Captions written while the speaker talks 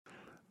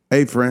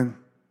Hey, friend,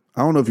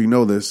 I don't know if you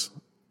know this,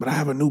 but I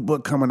have a new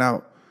book coming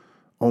out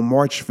on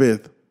March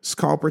 5th. It's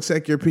called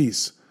Protect Your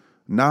Peace,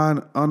 9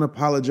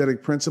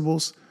 Unapologetic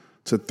Principles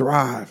to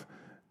Thrive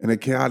in a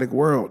Chaotic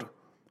World.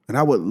 And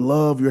I would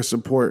love your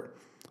support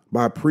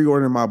by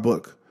pre-ordering my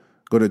book.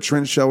 Go to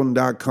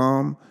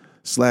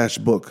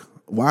TrentShelton.com/book.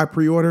 Why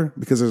pre-order?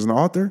 Because as an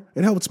author,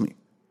 it helps me.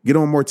 Get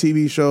on more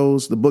TV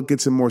shows, the book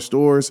gets in more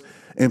stores,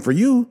 and for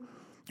you,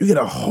 you get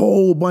a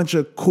whole bunch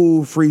of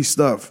cool free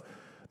stuff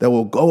that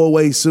will go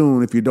away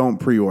soon if you don't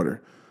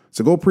pre-order.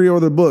 So go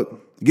pre-order the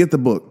book. Get the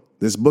book.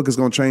 This book is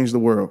going to change the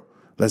world.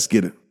 Let's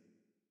get it.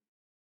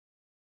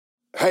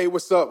 Hey,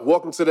 what's up?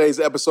 Welcome to today's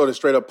episode of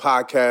Straight Up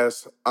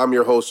Podcast. I'm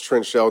your host,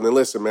 Trent Sheldon. And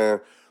listen, man,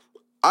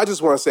 I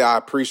just want to say I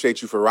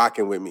appreciate you for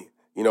rocking with me.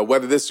 You know,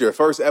 whether this is your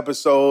first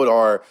episode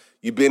or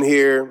you've been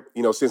here,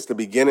 since the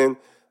beginning,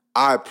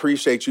 I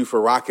appreciate you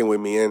for rocking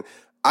with me. And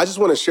I just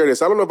want to share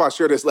this. I don't know if I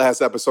shared this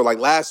last episode. Like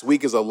last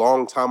week is a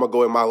long time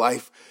ago in my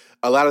life.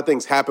 A lot of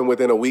things happened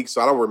within a week,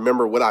 so I don't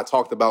remember what I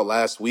talked about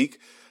last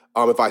week,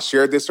 if I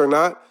shared this or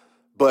not.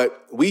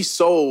 But we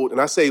sold, and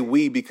I say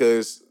we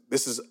because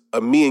this is a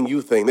me and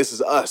you thing. This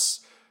is us,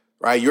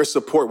 right? Your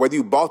support, whether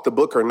you bought the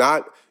book or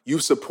not,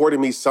 you've supported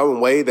me some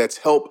way that's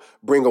helped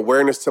bring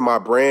awareness to my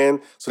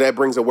brand. So that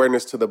brings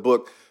awareness to the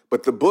book.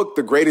 But the book,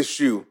 The Greatest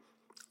You,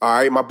 all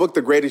right, my book,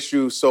 The Greatest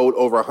You, sold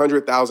over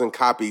 100,000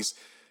 copies.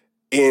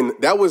 And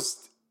that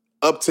was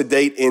up to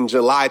date in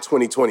July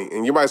 2020.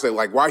 And you might say,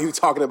 like, why are you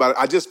talking about it?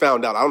 I just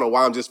found out. I don't know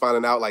why I'm just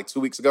finding out like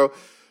 2 weeks ago.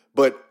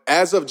 But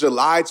as of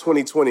July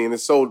 2020, and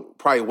it's sold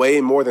probably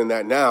way more than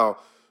that now,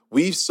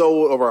 we've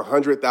sold over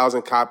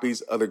 100,000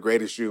 copies of The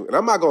Greatest You. And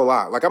I'm not going to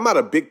lie. Like, I'm not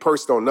a big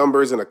person on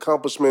numbers and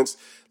accomplishments.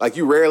 Like,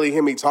 you rarely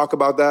hear me talk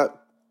about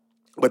that.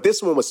 But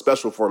this one was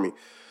special for me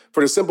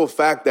for the simple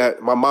fact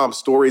that my mom's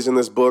stories in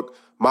this book,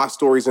 my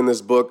stories in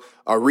this book,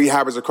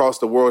 rehabbers across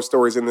the world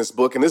stories in this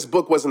book. And this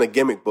book wasn't a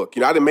gimmick book.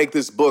 I didn't make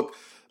this book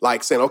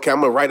like saying, okay, I'm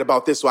going to write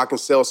about this so I can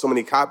sell so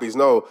many copies.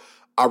 No,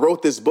 I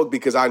wrote this book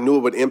because I knew it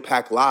would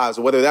impact lives,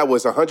 whether that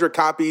was 100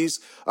 copies,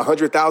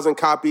 100,000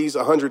 copies,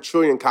 100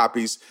 trillion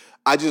copies.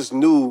 I just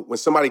knew when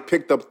somebody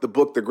picked up the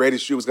book, The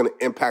Greatest You, was going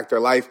to impact their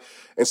life.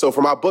 And so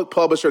for my book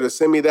publisher to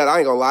send me that, I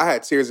ain't going to lie, I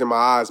had tears in my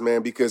eyes,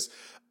 man, because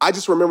I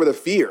just remember the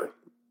fear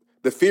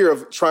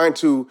of trying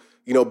to,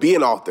 be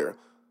an author.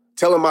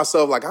 Telling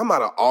myself, like, I'm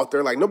not an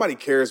author. Like, nobody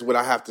cares what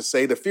I have to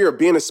say. The fear of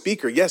being a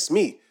speaker. Yes,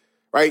 me.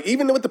 Right?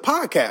 Even with the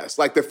podcast,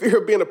 like the fear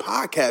of being a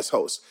podcast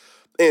host.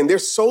 And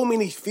there's so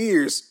many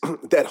fears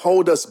that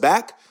hold us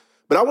back.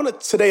 But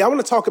today I want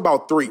to talk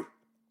about 3.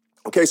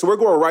 Okay, so we're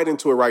going right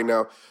into it right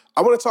now.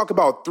 I want to talk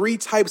about 3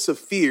 types of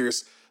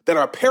fears that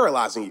are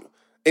paralyzing you.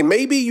 And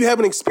maybe you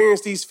haven't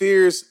experienced these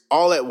fears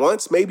all at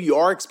once. Maybe you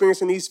are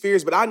experiencing these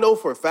fears. But I know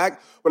for a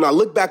fact, when I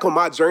look back on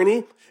my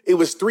journey, it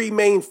was 3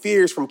 main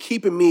fears from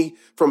keeping me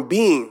from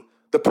being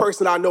the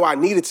person I know I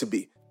needed to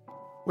be.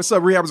 What's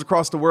up, rehabbers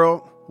across the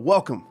world?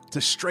 Welcome to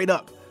Straight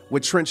Up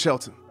with Trent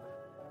Shelton.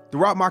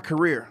 Throughout my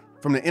career,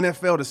 from the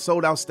NFL to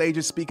sold-out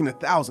stages speaking to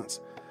thousands,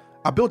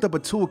 I built up a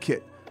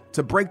toolkit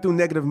to break through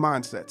negative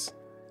mindsets,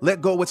 let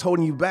go of what's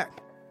holding you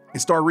back,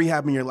 and start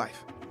rehabbing your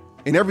life.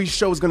 And every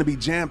show is going to be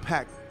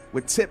jam-packed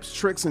with tips,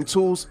 tricks, and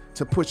tools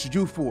to push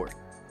you forward.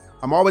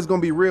 I'm always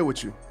going to be real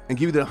with you and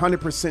give you the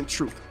 100%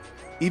 truth,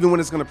 even when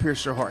it's going to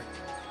pierce your heart.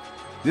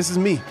 This is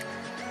me,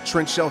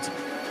 Trent Shelton,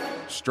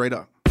 Straight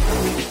Up.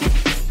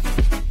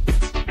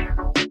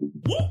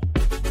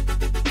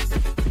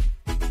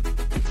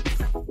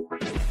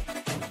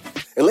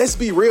 And let's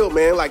be real,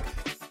 man. Like,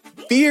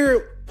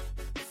 fear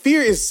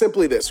is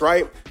simply this,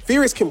 right?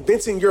 Fear is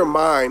convincing your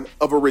mind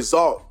of a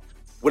result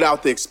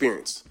without the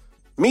experience.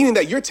 Meaning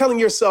that you're telling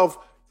yourself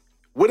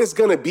what it's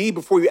going to be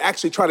before you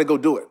actually try to go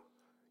do it.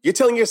 You're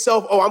telling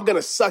yourself, oh, I'm going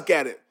to suck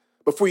at it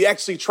before you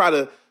actually try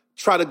to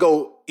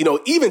go,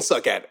 even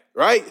suck at it,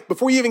 right?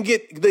 Before you even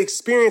get the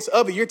experience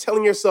of it, you're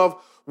telling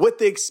yourself what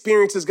the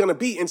experience is going to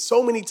be. And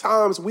so many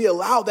times we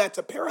allow that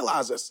to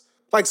paralyze us.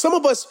 Like some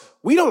of us,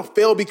 we don't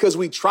fail because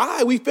we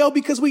try. We fail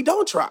because we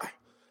don't try.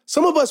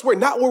 Some of us, we're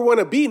not where we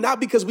want to be,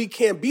 not because we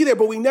can't be there,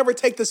 but we never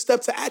take the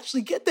step to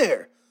actually get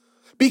there.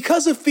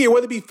 Because of fear,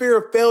 whether it be fear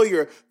of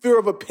failure, fear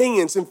of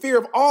opinions, and fear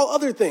of all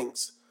other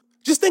things.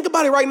 Just think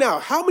about it right now.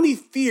 How many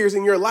fears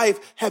in your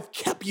life have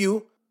kept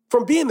you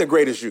from being the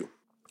greatest you?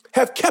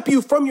 Have kept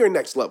you from your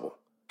next level?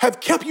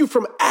 Have kept you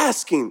from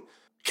asking?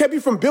 Kept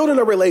you from building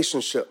a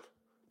relationship?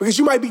 Because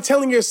you might be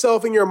telling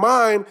yourself in your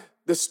mind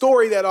the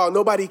story that, oh,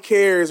 nobody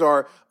cares,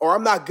 or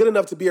I'm not good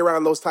enough to be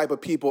around those type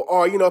of people.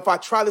 Or, if I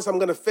try this, I'm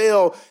going to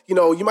fail.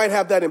 You might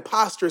have that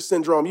imposter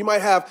syndrome. You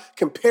might have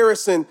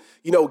comparison,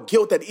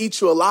 guilt that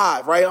eats you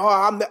alive, right?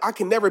 Oh, I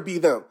can never be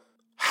them.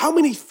 How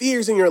many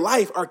fears in your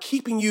life are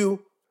keeping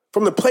you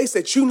from the place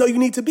that you know you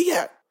need to be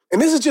at?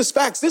 And this is just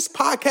facts. This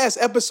podcast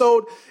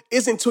episode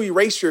isn't to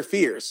erase your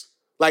fears.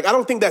 Like, I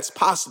don't think that's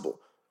possible,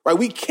 right?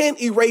 We can't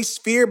erase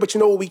fear, but you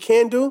know what we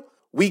can do?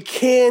 We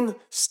can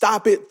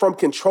stop it from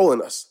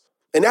controlling us.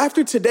 And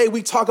after today,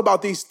 we talk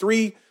about these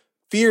 3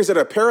 fears that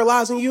are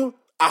paralyzing you.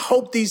 I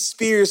hope these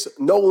fears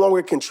no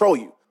longer control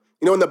you.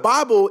 You know, in the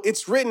Bible,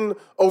 it's written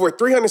over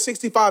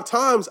 365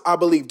 times, I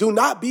believe, do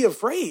not be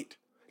afraid.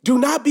 Do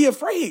not be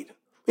afraid.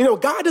 You know,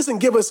 God doesn't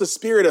give us a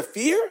spirit of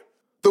fear.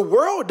 The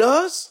world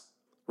does,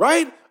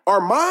 right?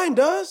 Our mind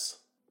does.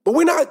 But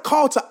we're not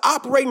called to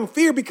operate in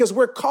fear because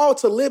we're called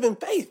to live in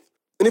faith.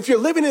 And if you're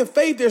living in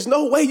faith, there's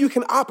no way you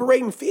can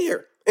operate in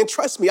fear. And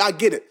trust me, I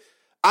get it.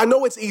 I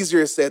know it's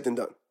easier said than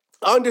done.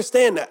 I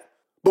understand that.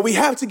 But we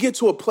have to get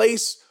to a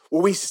place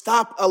where we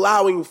stop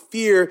allowing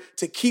fear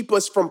to keep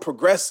us from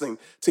progressing,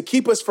 to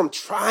keep us from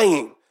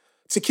trying,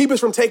 to keep us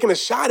from taking a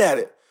shot at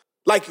it.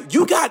 Like,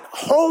 you got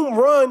home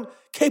run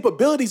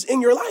capabilities in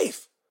your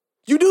life.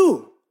 You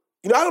do.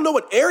 You know, I don't know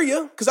what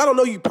area, because I don't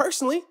know you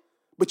personally,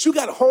 but you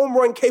got home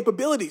run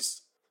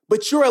capabilities.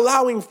 But you're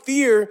allowing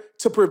fear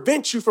to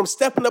prevent you from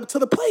stepping up to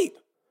the plate.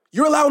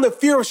 You're allowing the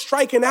fear of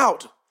striking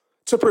out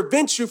to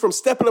prevent you from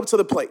stepping up to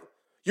the plate.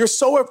 You're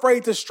so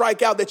afraid to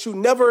strike out that you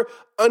never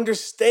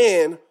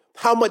understand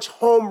how much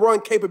home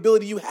run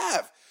capability you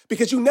have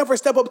because you never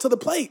step up to the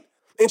plate.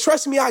 And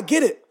trust me, I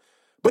get it.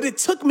 But it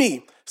took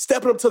me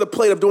stepping up to the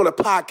plate of doing a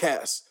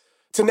podcast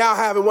to now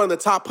having one of the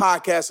top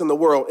podcasts in the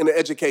world in the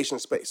education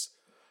space.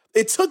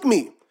 It took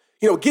me,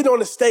 getting on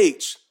the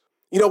stage,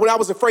 when I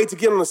was afraid to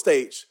get on the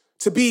stage,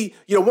 to be,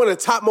 one of the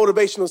top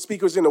motivational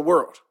speakers in the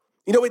world.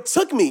 It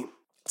took me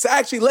to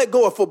actually let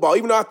go of football,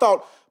 even though I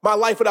thought my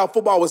life without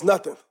football was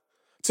nothing.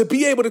 To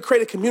be able to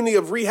create a community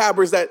of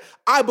rehabbers that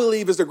I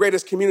believe is the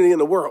greatest community in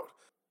the world.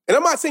 And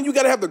I'm not saying you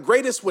got to have the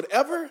greatest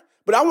whatever,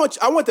 but I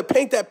want to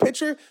paint that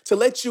picture to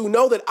let you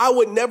know that I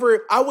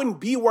wouldn't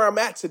be where I'm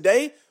at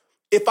today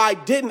if I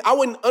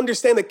wouldn't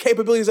understand the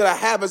capabilities that I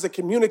have as a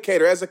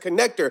communicator, as a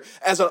connector,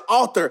 as an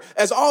author,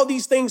 as all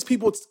these things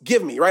people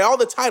give me, right? All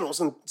the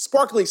titles and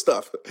sparkly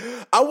stuff.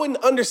 I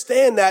wouldn't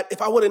understand that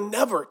if I would have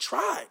never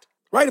tried,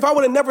 right? If I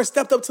would have never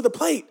stepped up to the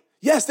plate.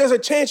 Yes, there's a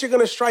chance you're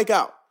going to strike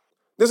out.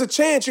 There's a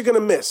chance you're going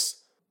to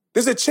miss.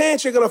 There's a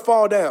chance you're going to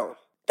fall down.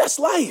 That's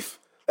life.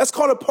 That's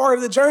called a part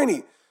of the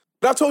journey.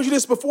 But I've told you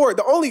this before.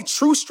 The only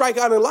true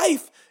strikeout in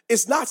life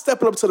is not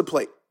stepping up to the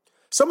plate.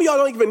 Some of y'all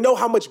don't even know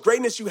how much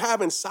greatness you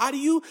have inside of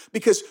you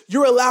because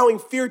you're allowing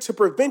fear to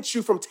prevent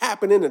you from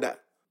tapping into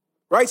that,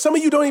 right? Some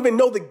of you don't even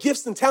know the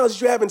gifts and talents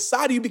that you have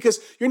inside of you because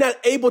you're not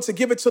able to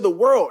give it to the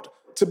world,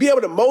 to be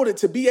able to mold it,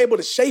 to be able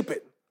to shape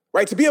it,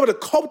 right? To be able to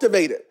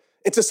cultivate it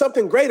into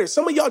something greater.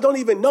 Some of y'all don't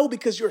even know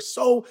because you're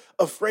so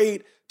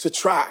afraid to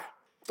try.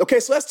 Okay,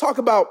 so let's talk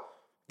about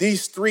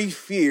these 3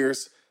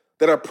 fears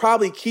that are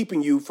probably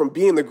keeping you from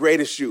being the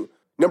greatest you.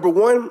 Number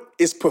 1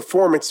 is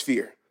performance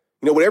fear.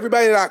 With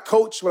everybody that I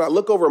coach, when I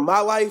look over my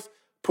life,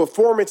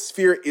 performance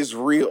fear is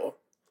real,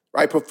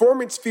 right?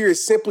 Performance fear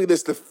is simply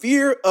this, the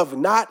fear of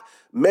not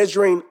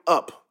measuring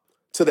up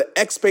to the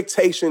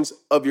expectations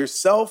of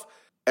yourself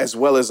as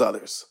well as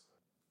others.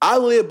 I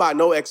live by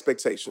no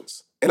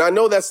expectations. And I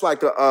know that's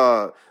like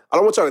I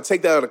don't want y'all to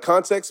take that out of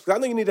context, because I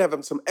know you need to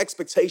have some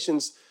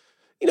expectations,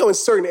 in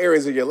certain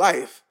areas of your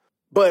life.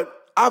 But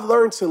I've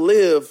learned to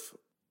live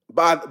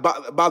by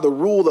the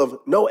rule of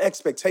no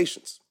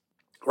expectations,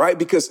 right?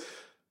 Because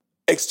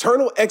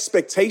external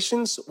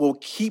expectations will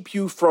keep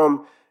you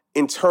from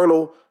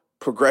internal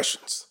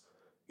progressions.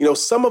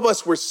 Some of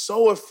us, we're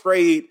so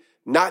afraid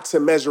not to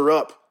measure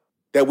up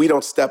that we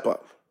don't step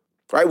up,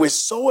 right? We're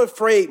so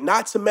afraid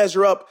not to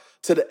measure up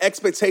to the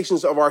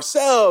expectations of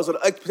ourselves or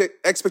the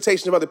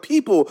expectations of other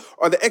people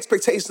or the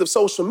expectations of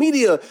social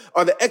media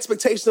or the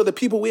expectations of the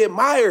people we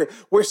admire.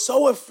 We're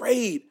so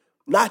afraid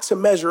not to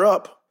measure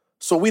up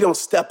so we don't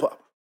step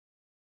up.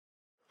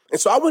 And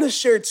so I want to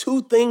share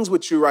 2 things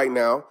with you right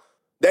now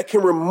that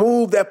can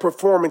remove that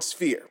performance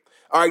fear.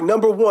 All right,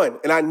 number 1,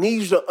 and I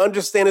need you to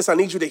understand this. I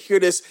need you to hear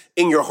this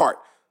in your heart.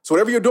 So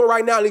whatever you're doing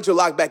right now, I need you to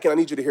lock back in. I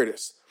need you to hear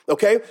this,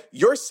 okay?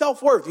 Your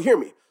self-worth, you hear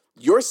me?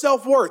 Your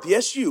self-worth,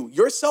 yes,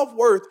 your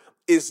self-worth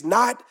is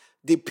not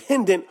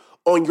dependent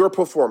on your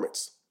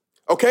performance,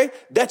 okay?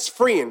 That's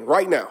freeing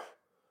right now.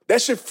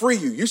 That should free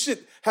you. You should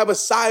have a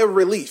sigh of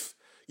relief.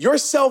 Your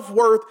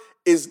self-worth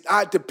is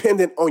not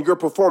dependent on your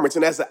performance.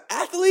 And as an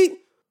athlete,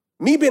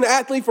 me being an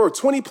athlete for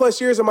 20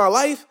 plus years of my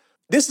life,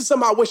 this is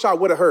something I wish I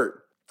would have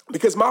heard.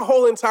 Because my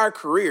whole entire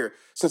career,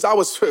 since I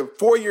was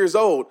 4 years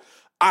old,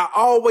 I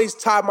always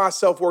tied my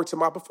self-worth to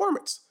my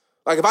performance.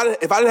 Like if I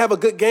didn't have a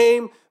good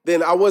game,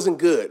 then I wasn't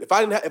good. If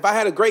I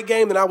had a great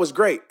game, then I was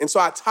great. And so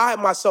I tied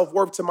my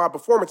self-worth to my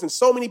performance. And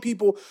so many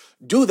people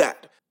do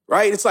that,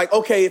 right? It's like,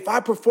 okay, if I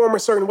perform a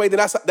certain way, then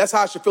that's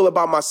how I should feel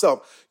about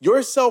myself.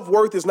 Your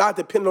self-worth is not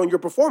dependent on your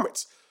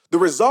performance. The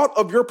result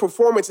of your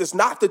performance is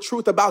not the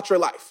truth about your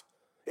life.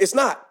 It's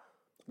not.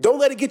 Don't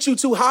let it get you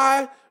too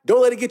high.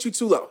 Don't let it get you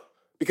too low.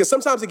 Because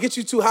sometimes it gets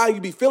you too high, you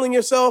be feeling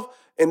yourself,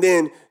 and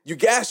then you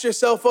gas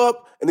yourself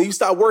up, and then you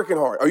start working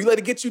hard. Or you let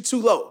it get you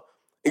too low,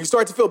 and you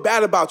start to feel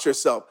bad about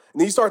yourself. And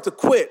then you start to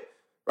quit,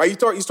 right?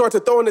 You start to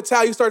throw in the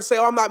towel. You start to say,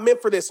 oh, I'm not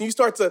meant for this. And you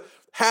start to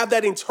have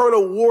that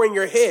internal war in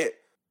your head,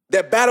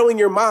 that battle in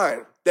your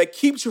mind that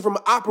keeps you from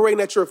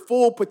operating at your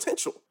full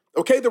potential.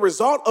 Okay? The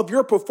result of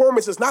your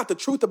performance is not the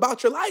truth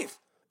about your life.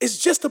 It's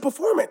just a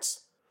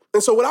performance.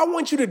 And so what I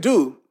want you to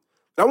do,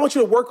 and I want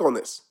you to work on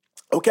this,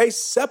 okay?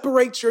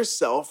 Separate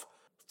yourself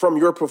from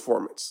your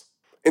performance.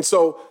 And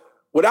so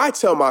what I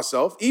tell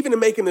myself, even in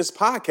making this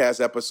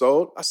podcast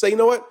episode, I say, you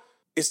know what?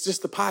 It's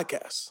just the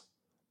podcast.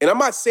 And I'm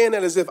not saying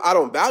that as if I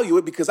don't value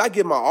it, because I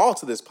give my all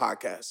to this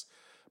podcast.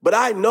 But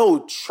I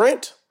know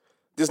Trent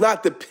does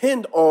not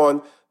depend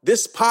on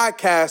this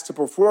podcast to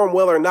perform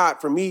well or not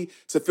for me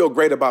to feel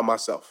great about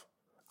myself.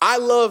 I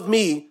love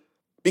me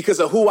because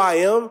of who I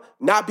am,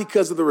 not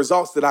because of the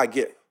results that I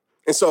get.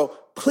 And so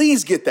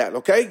please get that,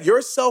 okay?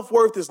 Your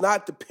self-worth is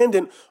not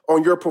dependent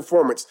on your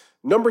performance.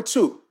 Number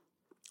 2,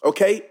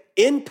 okay?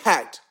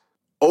 Impact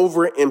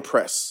over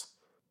impress.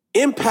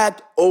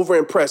 Impact over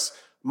impress.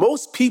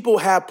 Most people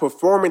have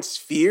performance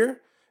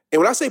fear.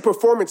 And when I say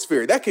performance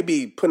fear, that could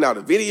be putting out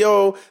a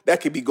video,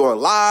 that could be going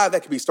live,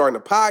 that could be starting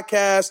a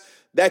podcast,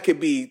 that could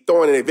be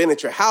throwing an event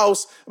at your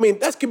house. I mean,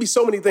 that could be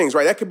so many things,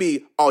 right? That could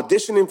be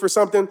auditioning for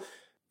something.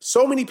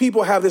 So many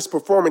people have this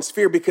performance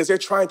fear because they're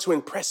trying to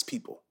impress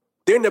people.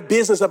 They're in the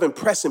business of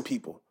impressing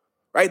people,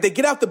 right? They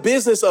get out the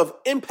business of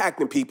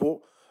impacting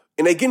people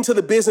and they get into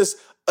the business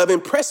of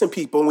impressing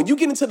people. And when you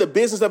get into the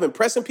business of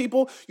impressing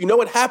people, you know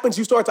what happens?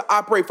 You start to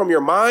operate from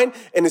your mind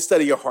and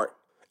instead of your heart.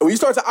 And when you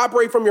start to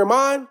operate from your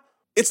mind,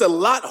 it's a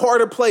lot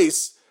harder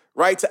place,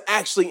 right, to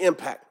actually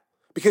impact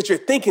because you're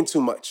thinking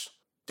too much.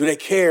 Do they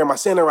care? Am I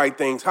saying the right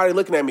things? How are they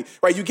looking at me?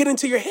 Right? You get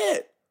into your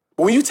head.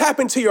 But when you tap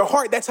into your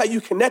heart, that's how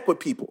you connect with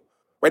people,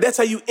 right? That's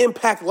how you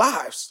impact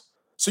lives.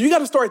 So you got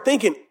to start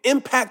thinking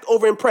impact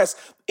over impress.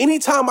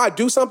 Anytime I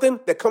do something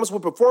that comes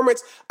with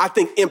performance, I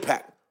think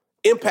impact.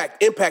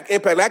 Impact, impact,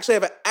 impact. I actually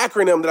have an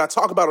acronym that I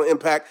talk about on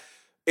impact,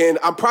 and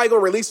I'm probably going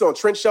to release it on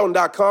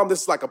TrentShelton.com.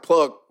 This is like a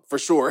plug for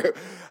sure.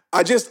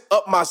 I just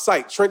upped my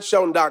site,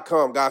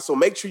 TrentShelton.com, guys. So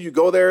make sure you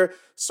go there.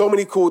 So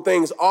many cool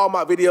things. All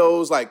my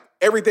videos, like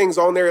everything's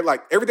on there.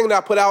 Like everything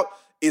that I put out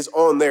is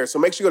on there. So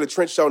make sure you go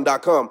to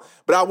TrentShelton.com.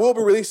 But I will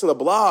be releasing a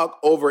blog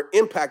over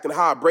impact and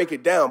how I break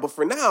it down. But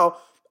for now,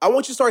 I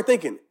want you to start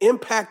thinking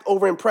impact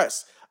over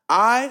impress.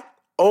 IOI.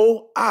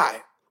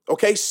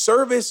 Okay,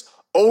 service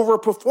over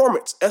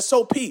performance.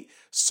 SOP.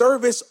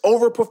 Service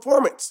over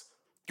performance.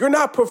 You're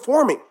not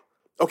performing.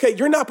 Okay,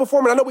 you're not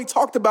performing. I know we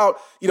talked about,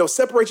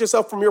 separate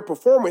yourself from your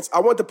performance.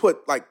 I want to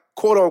put like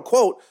quote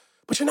unquote,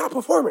 but you're not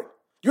performing.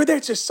 You're there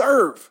to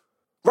serve.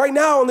 Right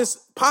now on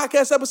this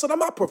podcast episode, I'm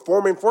not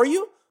performing for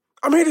you.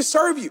 I'm here to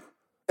serve you.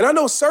 And I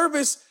know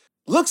service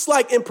looks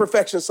like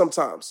imperfection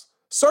sometimes.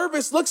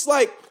 Service looks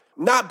like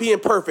not being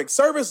perfect.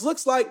 Service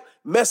looks like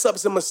mess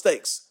ups and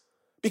mistakes.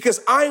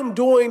 Because I am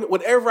doing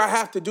whatever I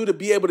have to do to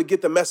be able to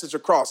get the message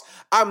across.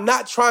 I'm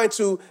not trying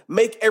to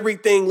make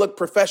everything look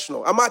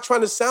professional. I'm not trying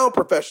to sound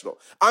professional.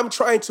 I'm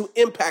trying to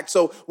impact.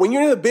 So when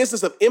you're in the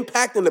business of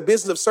impact and the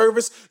business of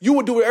service, you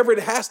will do whatever it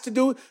has to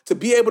do to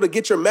be able to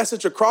get your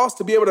message across,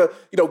 to be able to,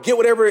 get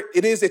whatever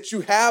it is that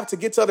you have to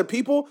get to other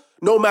people,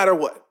 no matter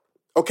what.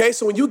 Okay,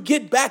 so when you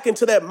get back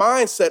into that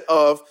mindset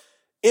of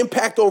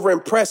impact over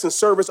impress and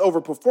service over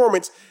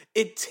performance,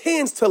 it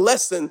tends to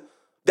lessen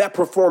that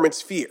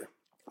performance fear.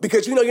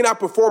 Because you're not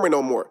performing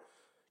no more.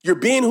 You're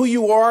being who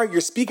you are.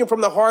 You're speaking from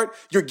the heart.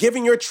 You're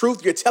giving your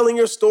truth. You're telling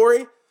your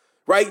story,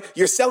 right?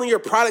 You're selling your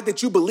product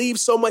that you believe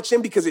so much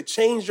in because it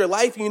changed your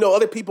life and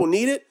other people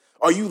need it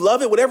or you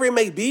love it, whatever it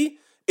may be.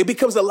 It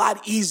becomes a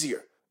lot easier.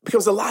 It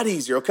becomes a lot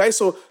easier, okay?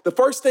 So the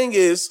first thing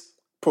is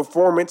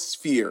performance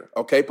fear,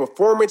 okay?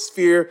 Performance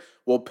fear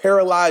will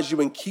paralyze you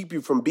and keep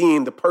you from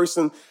being the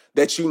person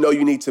that you know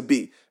you need to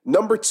be.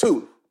 Number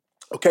 2,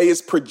 okay,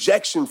 is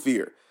projection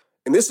fear.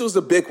 And this was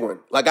a big one.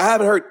 Like, I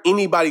haven't heard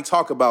anybody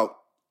talk about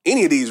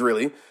any of these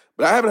really,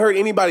 but I haven't heard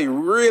anybody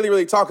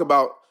really talk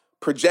about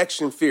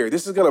projection fear.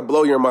 This is going to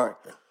blow your mind.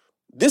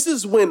 This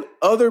is when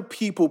other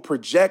people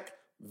project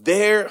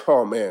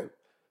oh man,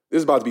 this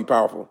is about to be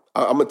powerful.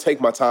 I'm going to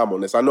take my time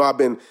on this. I know I've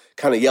been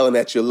kind of yelling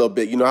at you a little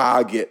bit. You know how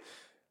I get,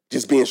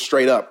 just being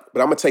straight up, but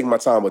I'm going to take my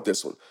time with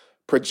this one.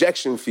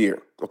 Projection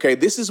fear. Okay.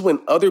 This is when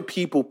other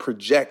people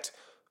project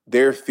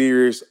their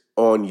fears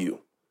on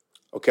you.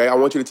 Okay. I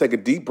want you to take a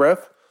deep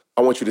breath.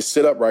 I want you to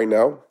sit up right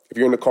now. If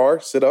you're in the car,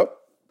 sit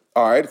up.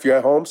 All right, if you're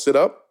at home, sit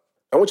up.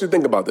 I want you to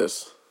think about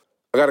this.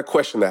 I got a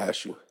question to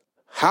ask you.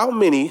 How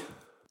many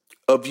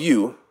of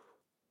you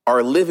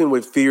are living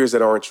with fears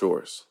that aren't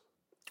yours,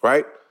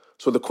 right?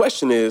 So the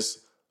question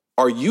is,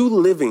 are you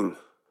living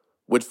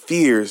with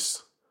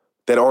fears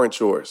that aren't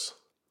yours?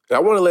 And I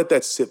want to let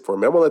that sit for a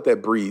minute. I want to let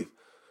that breathe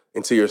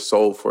into your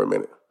soul for a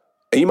minute.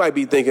 And you might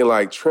be thinking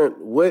like, Trent,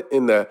 what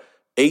in the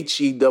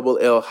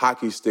HELL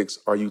hockey sticks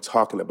are you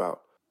talking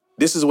about?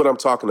 This is what I'm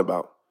talking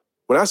about.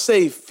 When I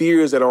say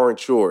fears that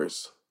aren't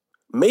yours,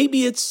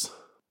 maybe it's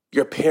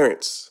your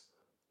parents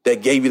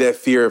that gave you that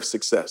fear of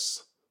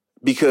success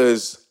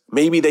because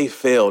maybe they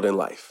failed in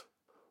life.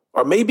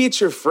 Or maybe it's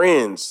your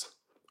friends,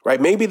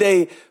 right? Maybe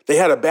they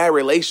had a bad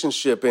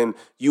relationship and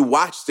you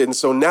watched it. And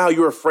so now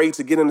you're afraid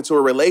to get into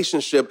a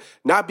relationship,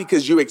 not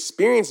because you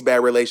experienced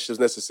bad relationships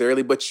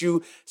necessarily, but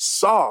you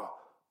saw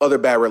other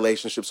bad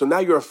relationships. So now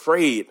you're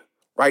afraid,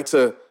 right,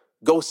 to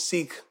go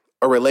seek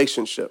a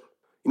relationship.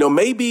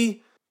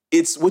 Maybe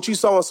it's what you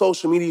saw on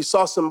social media. You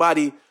saw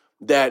somebody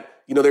that,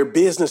 their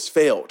business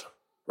failed,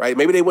 right?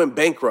 Maybe they went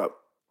bankrupt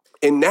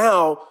And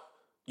now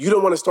you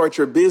don't want to start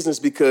your business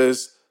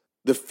because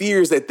the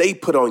fears that they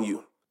put on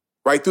you,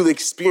 right? Through the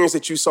experience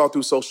that you saw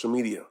through social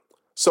media.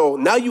 So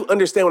now you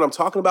understand what I'm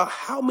talking about.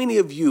 How many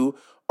of you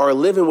are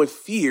living with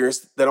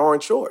fears that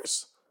aren't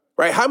yours,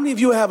 right? How many of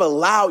you have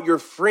allowed your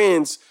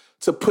friends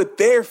to put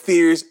their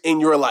fears in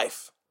your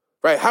life,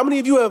 right? How many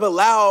of you have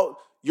allowed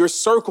your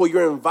circle,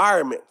 your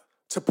environment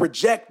to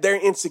project their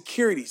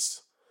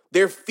insecurities,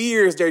 their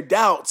fears, their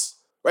doubts,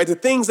 right? The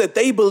things that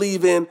they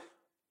believe in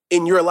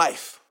your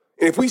life.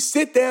 And if we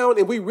sit down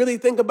and we really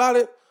think about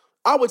it,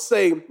 I would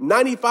say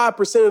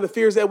 95% of the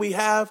fears that we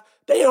have,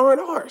 they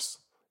aren't ours.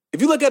 If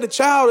you look at a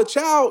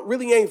child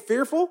really ain't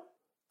fearful.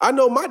 I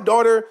know my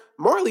daughter,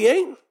 Marley,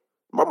 ain't.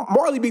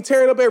 Marley be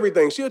tearing up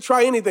everything. She'll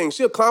try anything.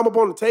 She'll climb up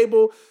on the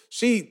table.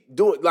 She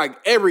do it like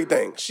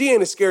everything. She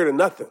ain't scared of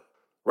nothing,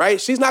 right?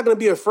 She's not going to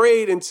be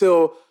afraid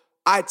until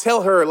I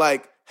tell her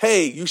like,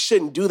 hey, you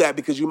shouldn't do that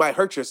because you might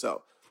hurt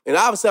yourself. And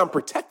obviously I'm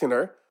protecting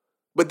her,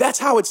 but that's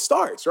how it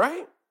starts,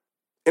 right?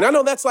 And I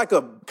know that's like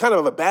a kind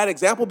of a bad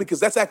example because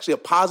that's actually a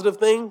positive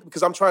thing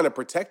because I'm trying to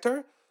protect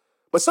her.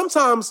 But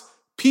sometimes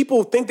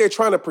people think they're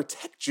trying to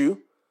protect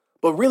you,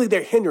 but really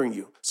they're hindering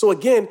you. So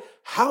again,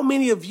 how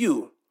many of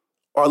you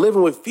are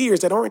living with fears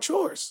that aren't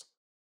yours?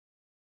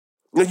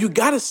 You know, you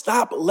got to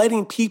stop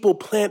letting people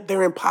plant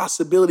their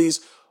impossibilities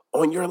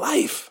on your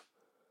life.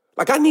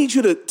 Like, I need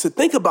you to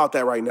think about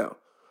that right now.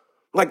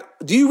 Like,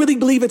 do you really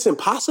believe it's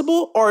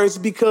impossible, or is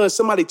it because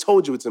somebody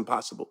told you it's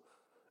impossible?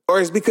 Or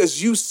is it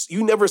because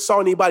you never saw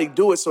anybody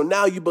do it, so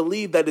now you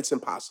believe that it's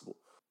impossible?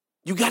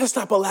 You got to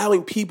stop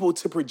allowing people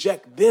to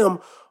project them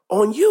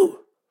on you.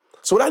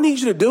 So what I need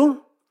you to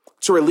do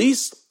to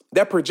release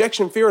that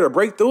projection fear or to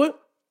break through it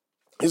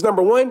is,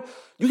 number one,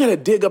 you got to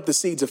dig up the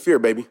seeds of fear,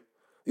 baby.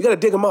 You got to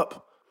dig them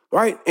up,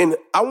 right? And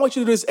I want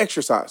you to do this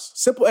exercise,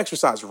 simple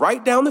exercise.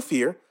 Write down the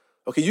fear.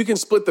 Okay, you can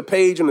split the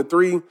page into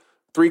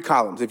three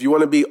columns. If you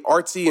want to be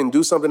artsy and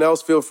do something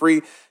else, feel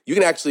free. You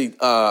can actually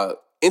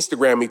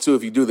Instagram me too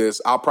if you do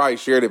this. I'll probably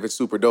share it if it's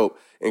super dope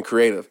and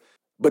creative.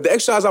 But the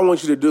exercise I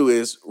want you to do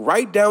is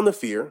write down the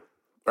fear,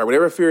 right?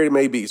 Whatever fear it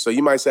may be. So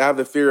you might say, I have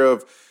the fear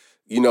of,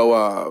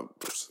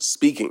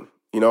 speaking.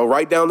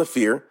 Write down the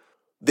fear.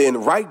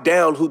 Then write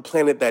down who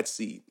planted that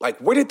seed. Like,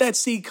 where did that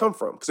seed come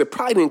from? Because it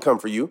probably didn't come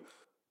from you.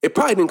 It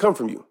probably didn't come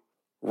from you.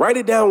 Write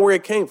it down where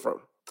it came from,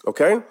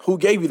 okay? Who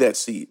gave you that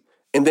seed?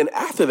 And then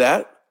after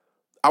that,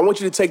 I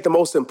want you to take the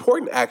most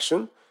important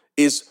action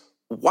is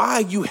why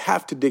you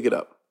have to dig it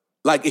up.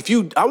 Like,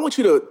 I want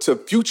you to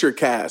future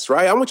cast,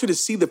 right? I want you to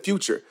see the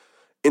future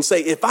and say,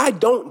 if I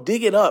don't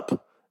dig it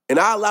up and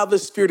I allow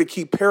this fear to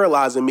keep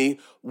paralyzing me,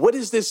 what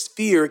is this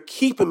fear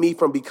keeping me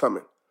from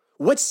becoming?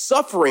 What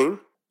suffering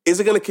is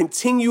it going to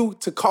continue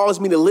to cause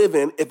me to live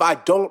in if I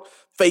don't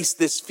face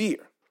this fear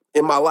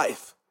in my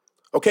life?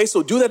 Okay,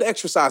 so do that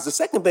exercise. The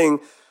second thing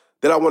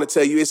that I want to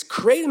tell you is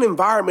create an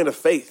environment of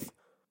faith.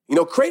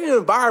 Create an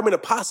environment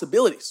of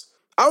possibilities.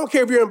 I don't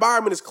care if your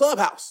environment is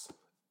Clubhouse.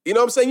 You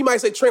know what I'm saying? You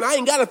might say, Trent, I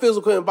ain't got a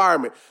physical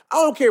environment. I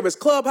don't care if it's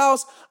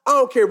Clubhouse. I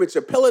don't care if it's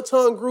your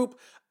Peloton group.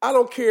 I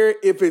don't care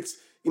if it's,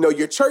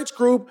 your church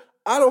group.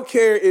 I don't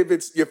care if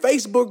it's your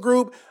Facebook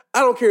group. I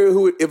don't care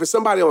if it's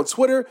somebody on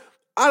Twitter.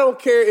 I don't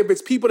care if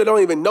it's people that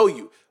don't even know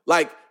you.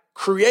 Like,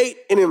 create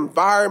an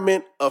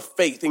environment of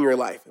faith in your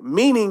life,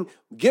 meaning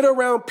get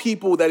around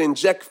people that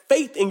inject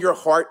faith in your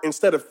heart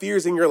instead of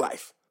fears in your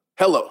life.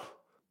 Hello.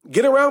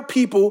 Get around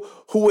people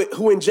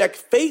who inject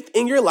faith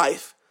in your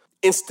life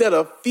instead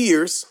of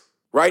fears,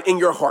 right, in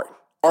your heart,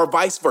 or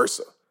vice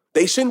versa.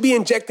 They shouldn't be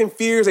injecting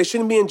fears. They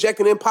shouldn't be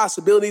injecting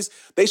impossibilities.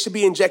 They should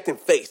be injecting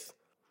faith.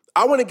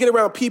 I want to get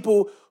around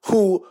people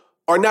who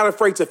are not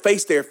afraid to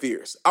face their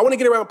fears. I want to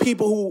get around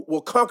people who will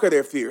conquer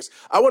their fears.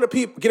 I want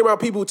to get around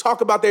people who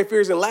talk about their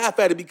fears and laugh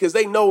at it because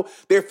they know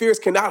their fears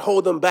cannot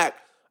hold them back.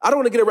 I don't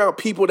want to get around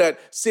people that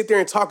sit there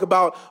and talk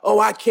about,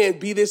 oh, I can't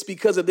be this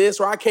because of this,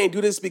 or I can't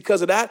do this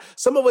because of that.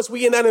 Some of us,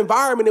 we in that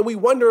environment and we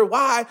wonder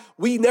why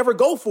we never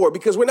go for it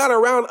because we're not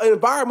around an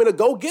environment of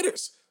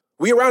go-getters.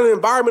 We're around an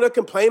environment of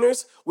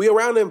complainers. We're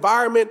around an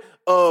environment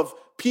of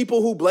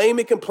people who blame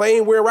and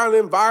complain. We're around an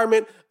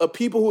environment of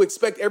people who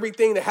expect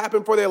everything to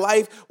happen for their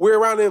life. We're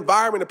around an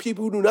environment of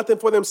people who do nothing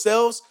for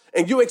themselves.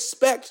 And you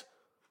expect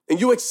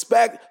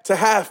to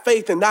have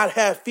faith and not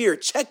have fear.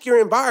 Check your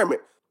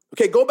environment.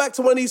 Okay, go back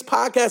to one of these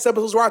podcast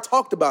episodes where I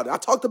talked about it. I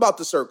talked about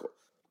the circle.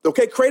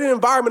 Okay, create an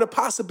environment of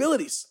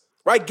possibilities,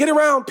 right? Get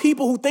around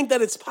people who think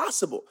that it's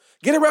possible.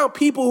 Get around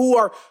people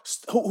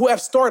who have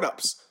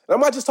startups. And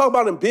I'm not just talking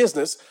about in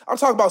business. I'm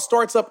talking about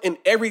startups in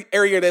every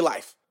area of their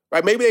life,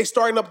 right? Maybe they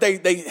starting up their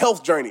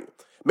health journey.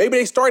 Maybe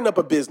they starting up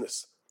a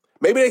business.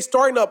 Maybe they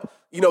starting up,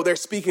 their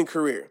speaking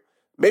career.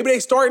 Maybe they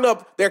starting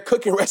up their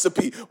cooking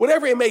recipe,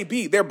 whatever it may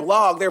be, their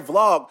blog, their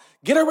vlog.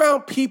 Get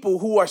around people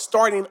who are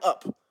starting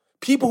up.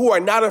 People who are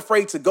not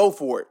afraid to go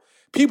for it.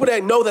 People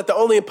that know that the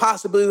only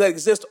impossibilities that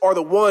exist are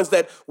the ones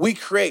that we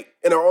create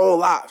in our own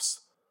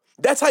lives.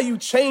 That's how you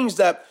change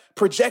that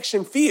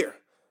projection fear.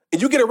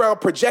 And you get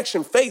around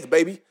projection faith,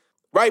 baby,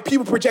 right?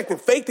 People projecting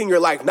faith in your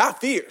life, not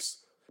fears.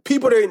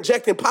 People that are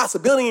injecting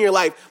possibility in your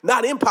life,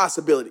 not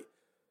impossibility.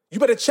 You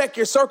better check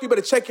your circle. You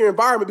better check your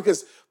environment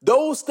because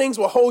those things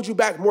will hold you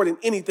back more than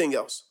anything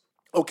else.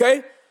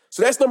 Okay?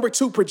 So that's number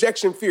 2,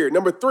 projection fear.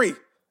 Number 3,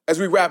 as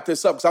we wrap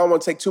this up, because I don't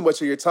want to take too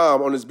much of your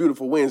time on this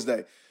beautiful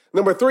Wednesday.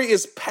 Number 3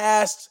 is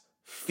past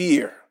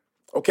fear.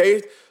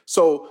 Okay?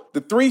 So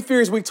the 3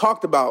 fears we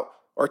talked about,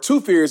 or 2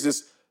 fears,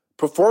 is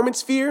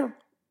performance fear.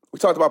 We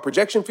talked about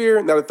projection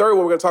fear. Now the third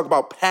one, we're going to talk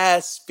about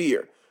past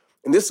fear.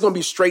 And this is going to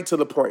be straight to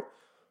the point.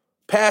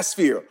 Past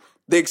fear.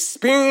 The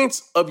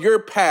experience of your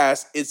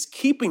past is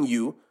keeping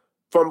you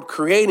from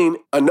creating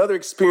another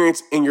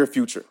experience in your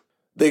future.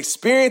 The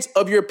experience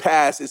of your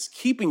past is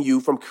keeping you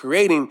from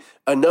creating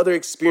another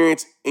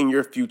experience in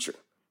your future.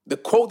 The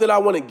quote that I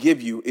want to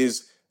give you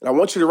is, and I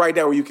want you to write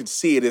down where you can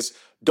see it, is,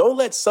 don't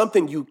let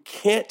something you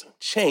can't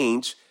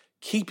change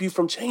keep you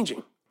from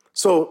changing.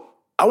 So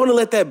I want to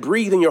let that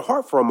breathe in your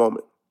heart for a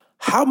moment.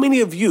 How many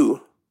of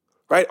you,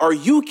 right, are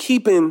you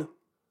keeping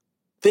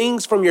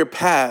things from your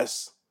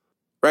past,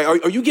 right?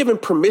 Are you giving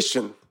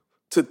permission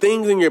to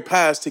things in your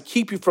past to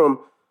keep you from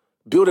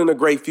building a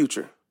great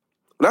future?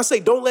 When I say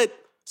don't let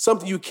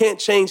something you can't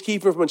change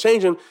keep you from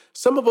changing,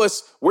 some of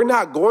us, we're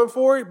not going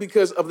for it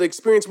because of the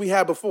experience we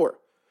had before,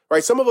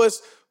 right? Some of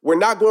us, we're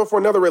not going for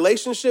another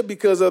relationship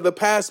because of the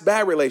past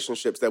bad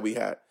relationships that we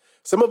had.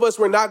 Some of us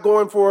were not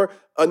going for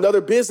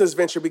another business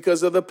venture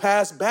because of the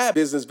past bad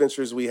business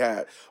ventures we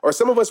had. Or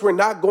some of us were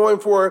not going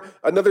for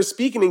another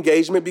speaking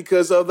engagement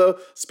because of the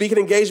speaking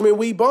engagement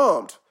we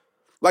bombed.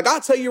 Like,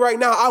 I'll tell you right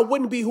now, I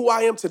wouldn't be who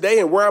I am today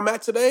and where I'm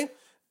at today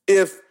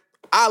if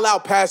I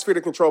allowed past fear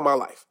to control my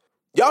life.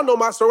 Y'all know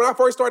my story. When I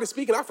first started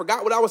speaking, I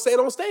forgot what I was saying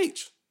on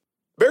stage.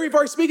 Very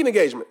first speaking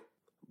engagement.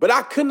 But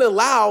I couldn't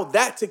allow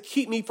that to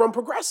keep me from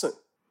progressing.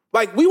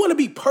 Like, we want to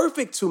be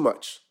perfect too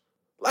much.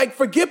 Like,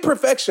 forget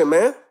perfection,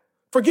 man.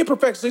 Forget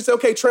perfection. So you say,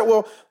 okay, Trent,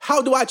 well,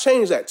 how do I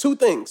change that? 2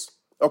 things,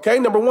 okay?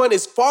 Number 1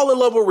 is fall in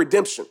love with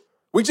redemption.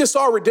 We just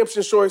saw a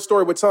redemption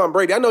story with Tom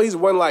Brady. I know he's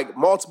won like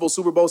multiple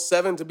Super Bowl,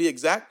 7 to be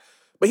exact,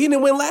 but he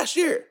didn't win last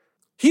year.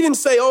 He didn't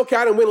say, okay,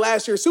 I didn't win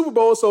last year's Super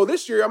Bowl, so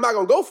this year I'm not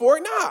going to go for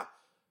it. Nah,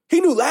 he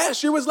knew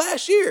last year was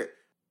last year.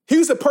 He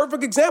was a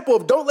perfect example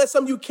of don't let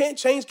something you can't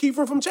change keep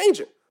you from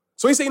changing.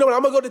 So he said, you know what,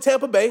 I'm going to go to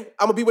Tampa Bay.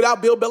 I'm going to be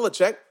without Bill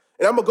Belichick,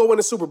 and I'm going to go win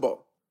the Super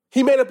Bowl.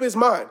 He made up his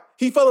mind.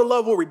 He fell in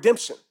love with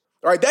redemption.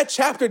 All right, that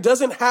chapter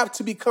doesn't have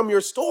to become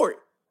your story.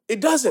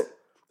 It doesn't.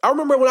 I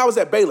remember when I was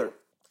at Baylor,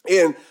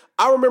 and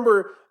I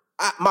remember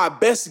my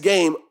best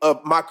game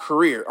of my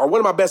career, or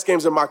one of my best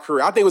games of my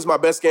career. I think it was my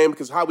best game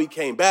because of how we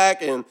came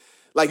back. And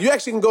like, you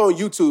actually can go on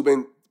YouTube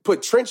and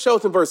put Trent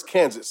Shelton versus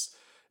Kansas,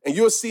 and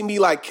you'll see me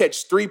like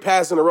catch 3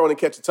 passes in a row and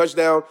catch a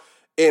touchdown.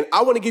 And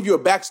I want to give you a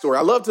backstory.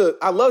 I love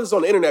this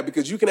on the internet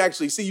because you can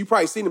actually see, you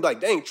probably seen him like,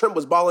 dang, Trent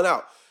was balling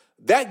out.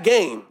 That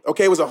game,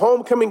 okay, it was a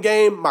homecoming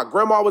game. My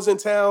grandma was in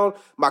town.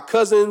 My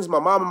cousins, my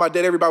mom and my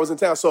dad, everybody was in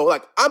town. So,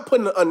 like, I'm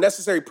putting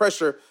unnecessary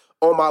pressure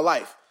on my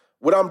life.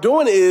 What I'm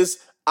doing is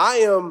I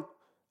am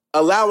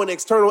allowing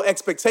external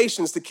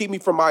expectations to keep me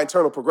from my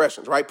internal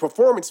progressions, right?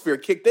 Performance fear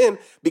kicked in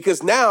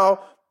because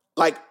now,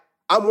 like,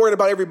 I'm worried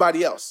about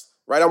everybody else,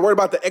 right? I'm worried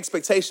about the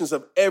expectations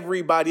of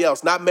everybody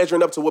else, not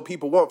measuring up to what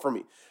people want from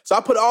me. So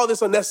I put all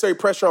this unnecessary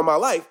pressure on my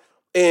life,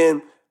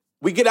 and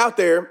we get out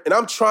there, and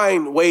I'm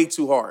trying way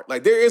too hard.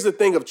 Like, there is a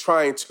thing of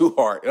trying too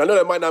hard. And I know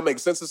that might not make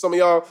sense to some of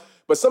y'all,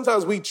 but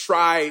sometimes we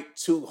try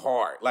too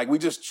hard. Like, we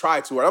just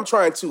try too hard. I'm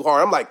trying too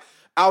hard. I'm, like,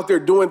 out there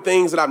doing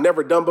things that I've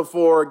never done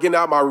before, getting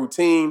out my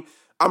routine.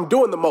 I'm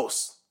doing the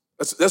most.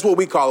 That's what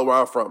we call it where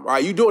I'm from, all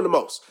right? You doing the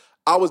most.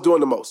 I was doing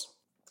the most.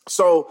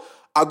 So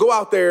I go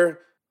out there,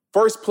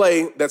 first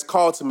play that's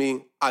called to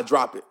me, I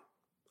drop it,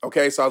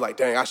 okay? So I was like,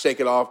 dang, I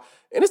shake it off.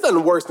 And it's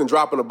nothing worse than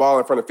dropping a ball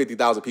in front of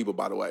 50,000 people,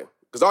 by the way.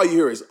 Because all you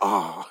hear is,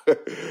 oh.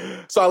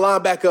 So I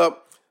line back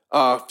up.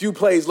 A few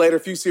plays later, a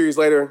few series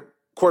later,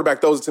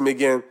 quarterback throws it to me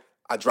again.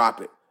 I drop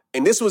it.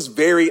 And this was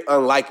very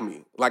unlike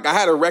me. Like, I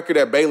had a record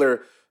at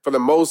Baylor for the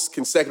most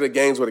consecutive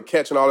games with a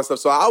catch and all that stuff.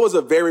 So I was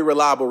a very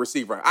reliable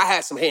receiver. I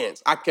had some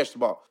hands. I could catch the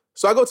ball.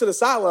 So I go to the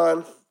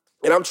sideline,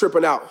 and I'm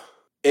tripping out.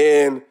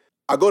 And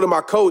I go to my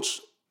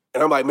coach,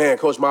 and I'm like, man,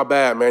 coach, my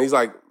bad, man. He's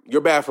like,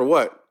 you're bad for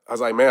what? I was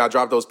like, man, I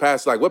dropped those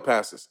passes. Like, what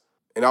passes?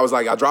 And I was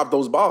like, I dropped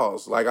those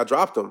balls. Like, I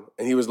dropped them.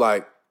 And he was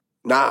like,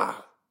 nah.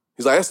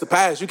 He's like, that's the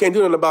pass. You can't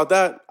do nothing about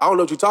that. I don't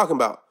know what you're talking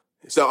about.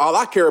 So all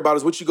I care about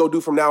is what you go do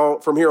from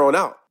here on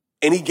out.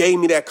 And he gave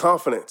me that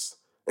confidence.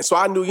 And so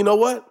I knew, you know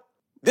what?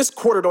 This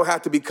quarter don't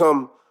have to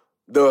become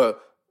the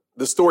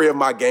story of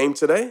my game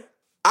today.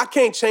 I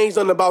can't change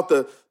nothing about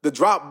the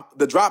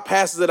drop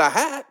passes that I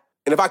had.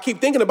 And if I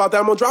keep thinking about that,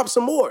 I'm going to drop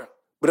some more.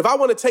 But if I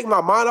want to take my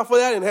mind off of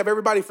that and have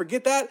everybody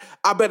forget that,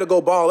 I better go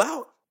ball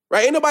out.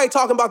 Right? Ain't nobody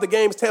talking about the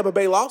games Tampa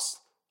Bay lost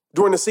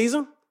during the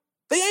season.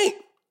 They ain't,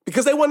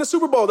 because they won the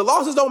Super Bowl. The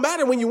losses don't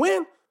matter when you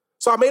win.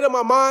 So I made up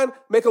my mind.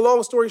 Make a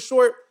long story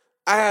short,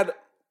 I had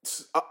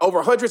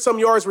over 100-some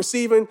yards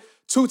receiving,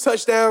 2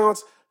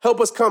 touchdowns, help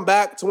us come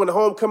back to win the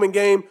homecoming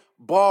game,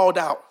 balled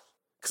out,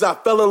 because I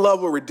fell in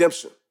love with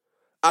redemption.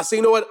 I said,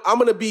 you know what? I'm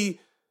going to be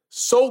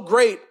so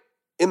great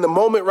in the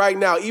moment right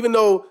now, even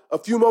though a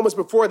few moments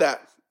before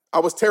that, I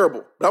was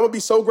terrible. But I'm going to be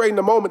so great in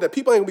the moment that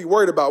people ain't going to be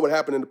worried about what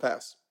happened in the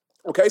past.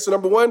 Okay, so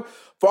number one,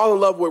 fall in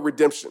love with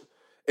redemption.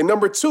 And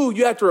number two,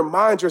 you have to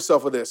remind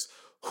yourself of this.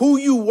 Who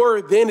you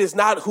were then is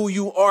not who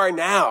you are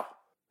now.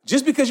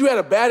 Just because you had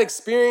a bad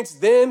experience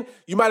then,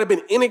 you might have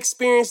been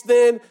inexperienced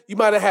then, you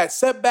might have had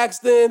setbacks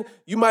then,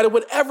 you might have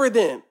whatever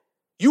then.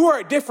 You are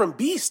a different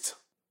beast.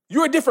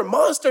 You're a different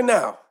monster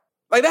now.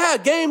 Like I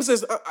had games,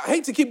 I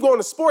hate to keep going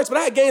to sports, but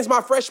I had games my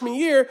freshman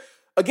year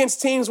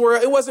against teams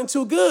where it wasn't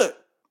too good.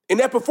 And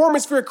that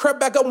performance fear crept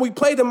back up when we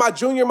played in my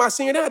junior, my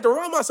senior. Then I had to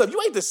remind myself,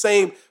 you ain't the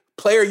same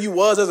player you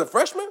was as a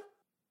freshman.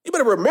 You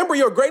better remember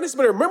your greatness. You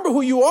better remember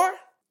who you are.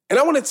 And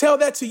I want to tell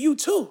that to you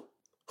too.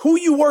 Who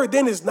you were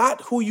then is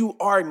not who you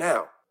are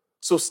now.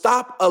 So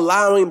stop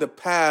allowing the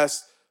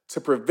past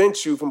to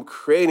prevent you from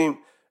creating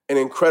an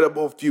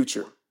incredible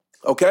future.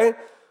 Okay?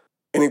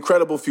 An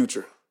incredible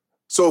future.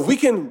 So if we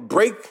can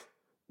break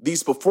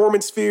these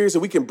performance fears,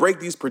 if we can break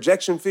these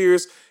projection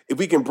fears, if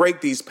we can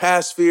break these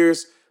past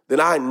fears, then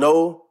I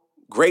know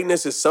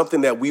greatness is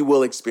something that we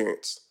will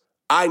experience.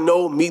 I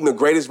know meeting the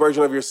greatest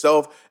version of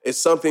yourself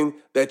is something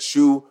that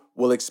you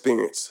will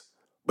experience.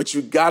 But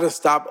you got to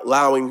stop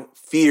allowing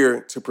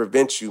fear to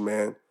prevent you,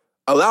 man.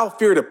 Allow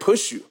fear to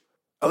push you.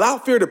 Allow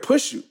fear to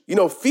push you. You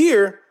know,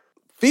 fear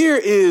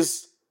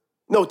is,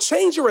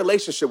 change your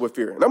relationship with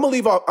fear. And I'm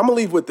going to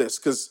leave with this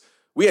because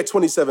we had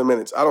 27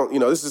 minutes.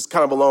 This is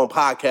kind of a long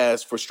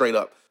podcast for straight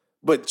up.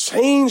 But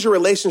change your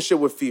relationship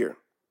with fear,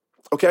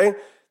 okay?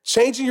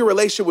 Changing your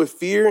relationship with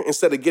fear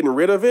instead of getting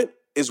rid of it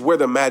is where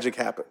the magic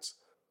happens,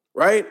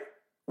 right?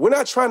 We're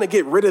not trying to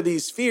get rid of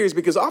these fears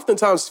because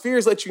oftentimes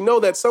fears let you know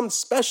that something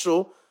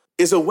special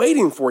is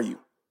awaiting for you,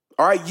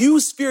 all right?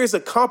 Use fear as a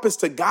compass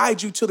to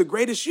guide you to the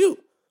greatest you.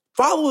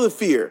 Follow the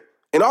fear,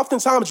 and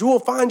oftentimes you will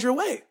find your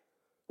way,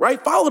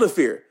 right? Follow the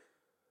fear.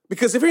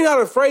 Because if you're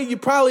not afraid,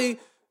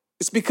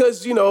 it's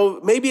because,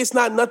 maybe it's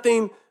not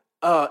nothing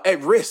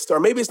at risk, or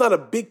maybe it's not a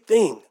big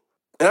thing.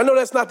 And I know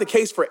that's not the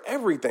case for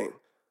everything.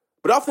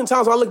 But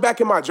oftentimes when I look back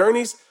at my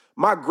journeys,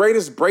 my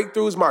greatest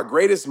breakthroughs, my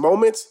greatest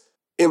moments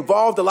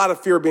involved a lot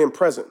of fear being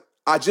present.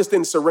 I just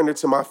didn't surrender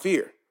to my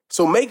fear.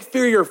 So make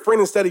fear your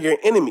friend instead of your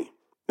enemy.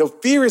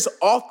 Fear is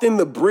often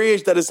the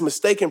bridge that is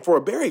mistaken for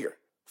a barrier.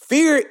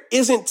 Fear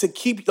isn't to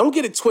keep, don't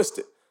get it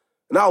twisted.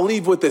 And I'll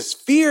leave with this.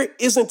 Fear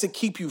isn't to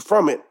keep you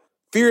from it.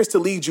 Fear is to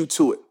lead you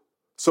to it.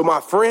 So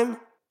my friend,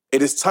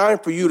 it is time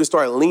for you to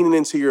start leaning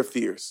into your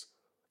fears.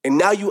 And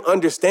now you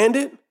understand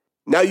it.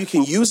 Now you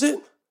can use it.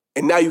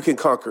 And now you can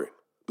conquer it.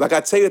 Like I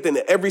tell you at the end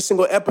of every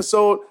single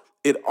episode,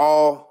 it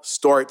all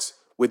starts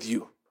with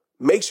you.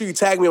 Make sure you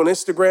tag me on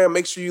Instagram.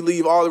 Make sure you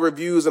leave all the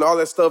reviews and all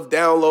that stuff.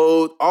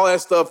 Download all that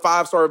stuff,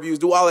 5-star reviews.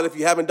 Do all that if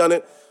you haven't done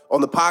it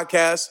on the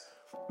podcast.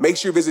 Make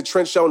sure you visit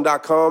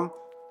TrentShelton.com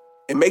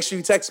and make sure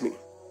you text me,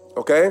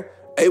 okay?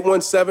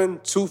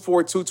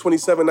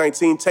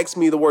 817-242-2719. Text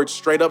me the word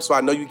straight up so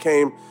I know you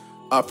came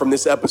from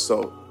this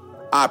episode.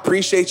 I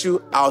appreciate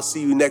you. I'll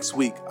see you next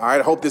week. All right?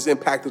 I hope this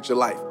impacted your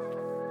life.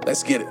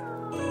 Let's get it.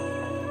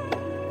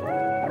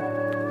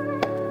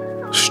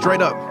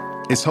 Straight Up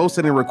is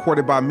hosted and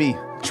recorded by me,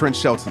 Trent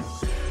Shelton.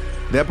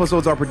 The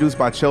episodes are produced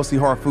by Chelsea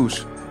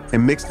Harfouche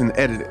and mixed and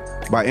edited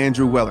by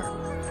Andrew Weller.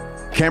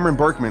 Cameron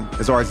Berkman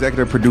is our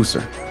executive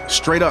producer.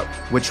 Straight Up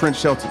with Trent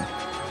Shelton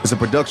is a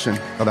production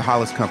of the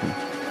Hollis Company.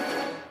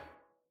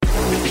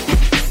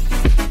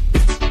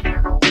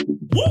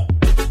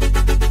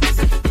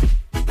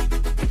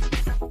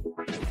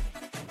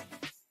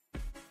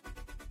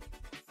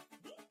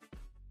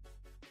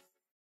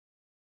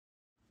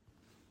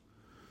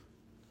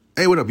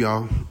 Hey, what up,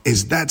 y'all?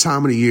 It's that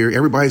time of the year.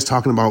 Everybody's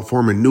talking about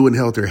forming new and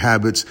healthier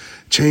habits.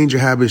 Change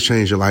your habits,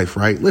 change your life,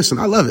 right? Listen,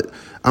 I love it.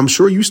 I'm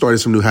sure you started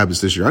some new habits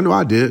this year. I know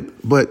I did.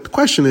 But the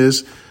question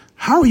is,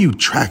 how are you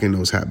tracking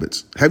those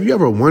habits? Have you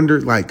ever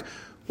wondered,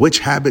 which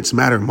habits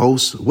matter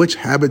most? Which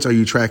habits are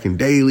you tracking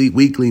daily,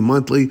 weekly,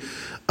 monthly?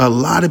 A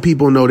lot of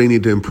people know they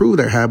need to improve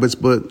their habits,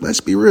 but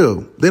let's be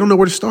real. They don't know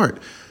where to start.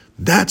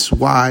 That's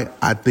why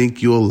I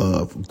think you'll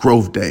love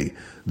Growth Day,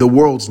 the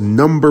world's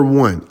number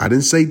one, I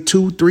didn't say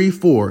 2, 3,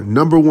 4,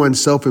 number one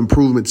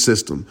self-improvement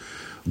system.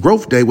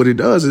 Growth Day, what it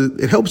does is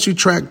it helps you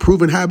track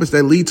proven habits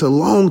that lead to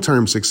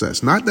long-term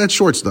success, not that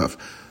short stuff.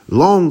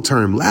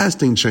 Long-term,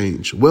 lasting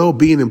change,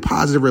 well-being, and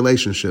positive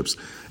relationships.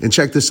 And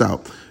check this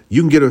out.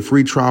 You can get a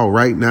free trial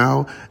right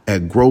now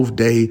at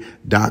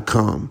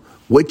growthday.com.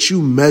 What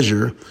you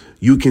measure,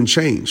 you can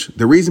change.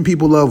 The reason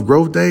people love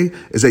Growth Day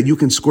is that you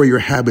can score your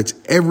habits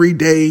every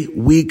day,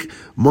 week,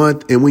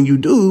 month. And when you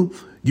do,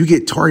 you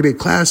get targeted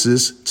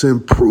classes to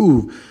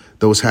improve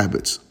those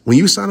habits. When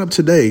you sign up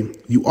today,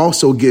 you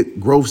also get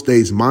Growth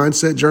Day's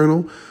mindset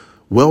journal,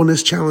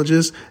 wellness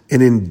challenges,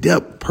 and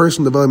in-depth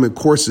personal development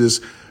courses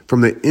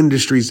from the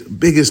industry's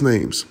biggest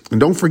names. And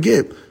don't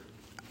forget,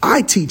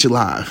 I teach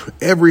live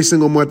every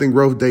single month in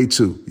Growth Day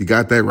too. You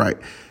got that right.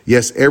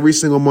 Yes, every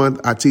single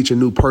month I teach a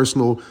new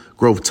personal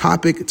growth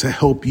topic to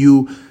help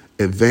you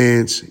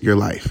advance your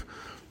life.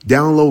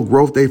 Download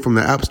Growth Day from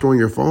the App Store on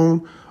your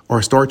phone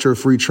or start your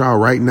free trial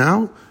right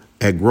now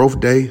at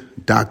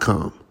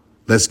growthday.com.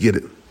 Let's get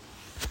it.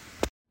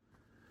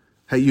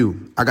 Hey,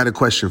 you, I got a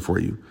question for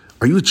you.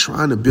 Are you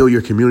trying to build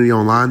your community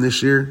online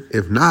this year?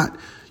 If not,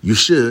 you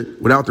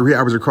should. Without the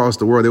rehabbers across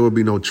the world, there would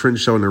be no Trent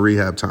Shelton and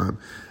Rehab Time.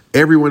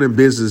 Everyone in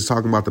business is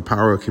talking about the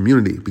power of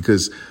community,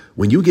 because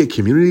when you get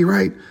community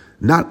right,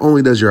 not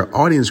only does your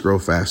audience grow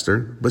faster,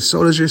 but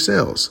so does your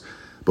sales.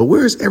 But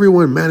where is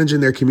everyone managing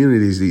their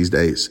communities these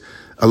days?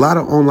 A lot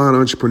of online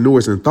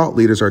entrepreneurs and thought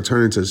leaders are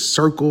turning to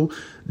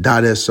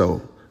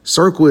Circle.so.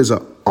 Circle is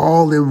an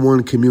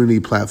all-in-one community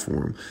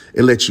platform.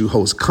 It lets you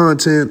host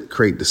content,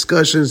 create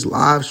discussions,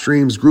 live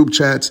streams, group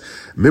chats,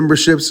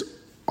 memberships,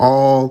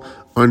 all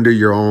under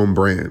your own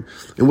brand.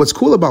 And what's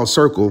cool about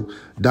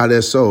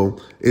Circle.so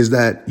is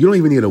that you don't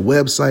even need a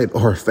website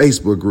or a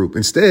Facebook group.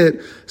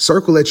 Instead,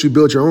 Circle lets you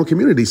build your own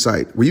community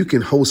site where you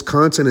can host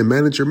content and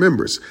manage your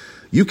members.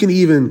 You can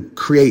even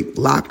create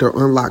locked or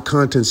unlocked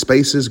content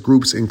spaces,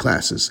 groups, and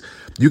classes.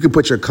 You can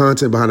put your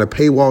content behind a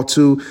paywall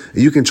too,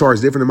 and you can charge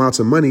different amounts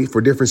of money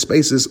for different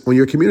spaces on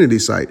your community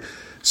site.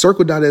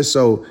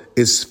 Circle.so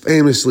is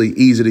famously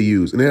easy to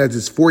use, and it has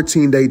this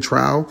 14-day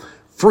trial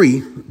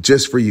free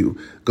just for you.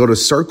 Go to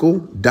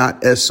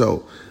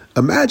Circle.so.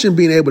 Imagine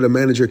being able to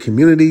manage your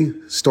community,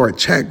 start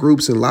chat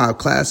groups and live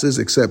classes,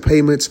 accept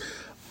payments,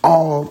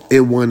 all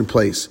in one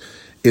place.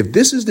 If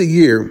this is the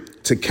year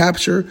to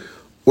capture,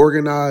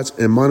 organize,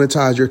 and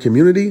monetize your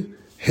community,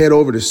 head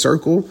over to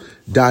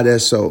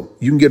Circle.so.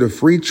 You can get a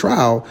free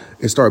trial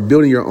and start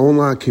building your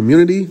online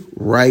community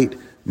right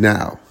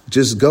now.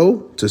 Just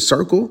go to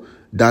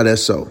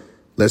Circle.so.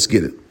 Let's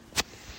get it.